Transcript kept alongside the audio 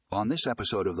On this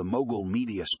episode of the Mogul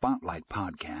Media Spotlight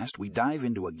podcast, we dive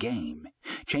into a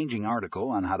game-changing article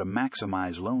on how to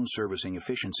maximize loan servicing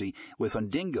efficiency with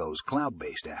Fundingo's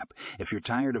cloud-based app. If you're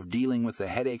tired of dealing with the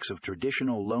headaches of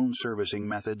traditional loan servicing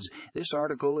methods, this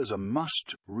article is a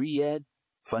must-read.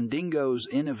 Fundingo's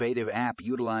innovative app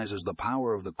utilizes the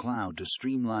power of the cloud to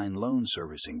streamline loan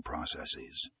servicing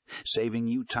processes, saving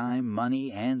you time,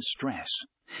 money, and stress.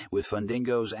 With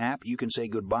Fundingo's app, you can say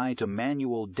goodbye to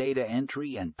manual data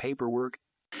entry and paperwork.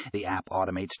 The app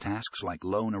automates tasks like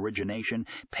loan origination,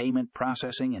 payment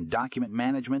processing, and document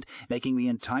management, making the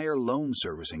entire loan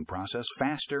servicing process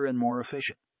faster and more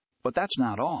efficient. But that's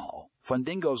not all.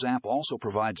 Fundingo's app also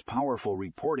provides powerful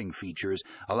reporting features,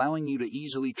 allowing you to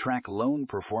easily track loan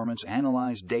performance,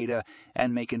 analyze data,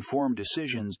 and make informed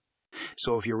decisions.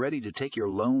 So if you're ready to take your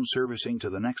loan servicing to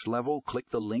the next level, click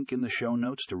the link in the show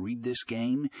notes to read this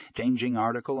game-changing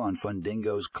article on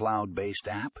Fundingo's cloud-based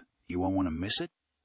app. You won't want to miss it.